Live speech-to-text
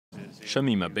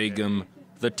Shamima Begum,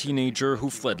 the teenager who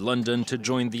fled London to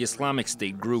join the Islamic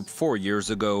State group 4 years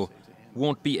ago,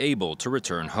 won't be able to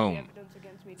return home.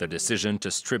 The decision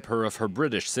to strip her of her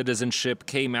British citizenship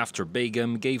came after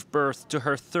Begum gave birth to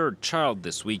her third child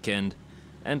this weekend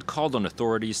and called on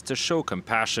authorities to show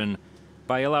compassion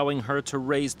by allowing her to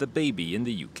raise the baby in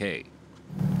the UK.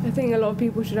 I think a lot of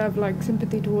people should have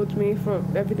sympathy towards me for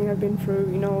everything I've been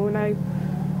through. You know, when I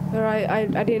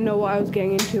didn't know what I was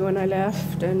getting into when I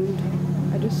left,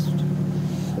 and I just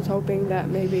was hoping that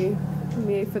maybe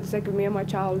for the sake of me and my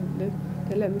child,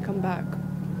 they let me come back.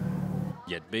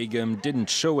 Yet Begum didn't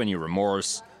show any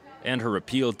remorse, and her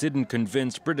appeal didn't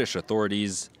convince British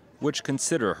authorities, which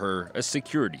consider her a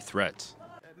security threat.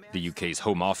 The UK's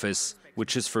Home Office,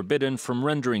 which is forbidden from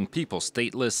rendering people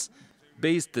stateless,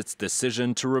 based its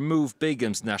decision to remove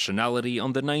Begum's nationality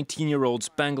on the 19-year-old's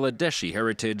Bangladeshi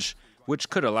heritage, which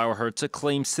could allow her to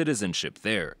claim citizenship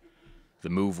there. The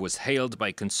move was hailed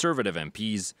by Conservative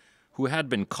MPs, who had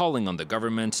been calling on the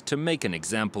government to make an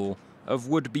example of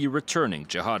would-be returning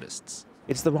jihadists.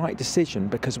 It's the right decision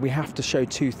because we have to show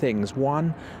two things.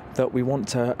 One, that we want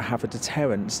to have a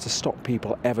deterrence to stop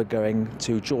people ever going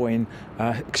to join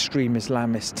extreme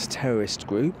Islamist terrorist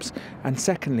groups. And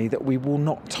secondly, that we will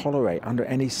not tolerate under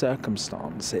any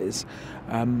circumstances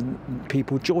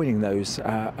people joining those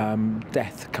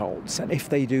death cults. And if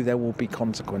they do, there will be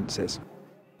consequences.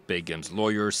 Begum's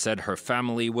lawyer said her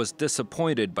family was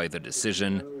disappointed by the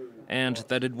decision and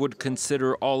that it would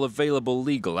consider all available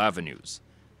legal avenues.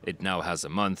 It now has a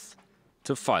month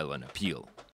to file an appeal.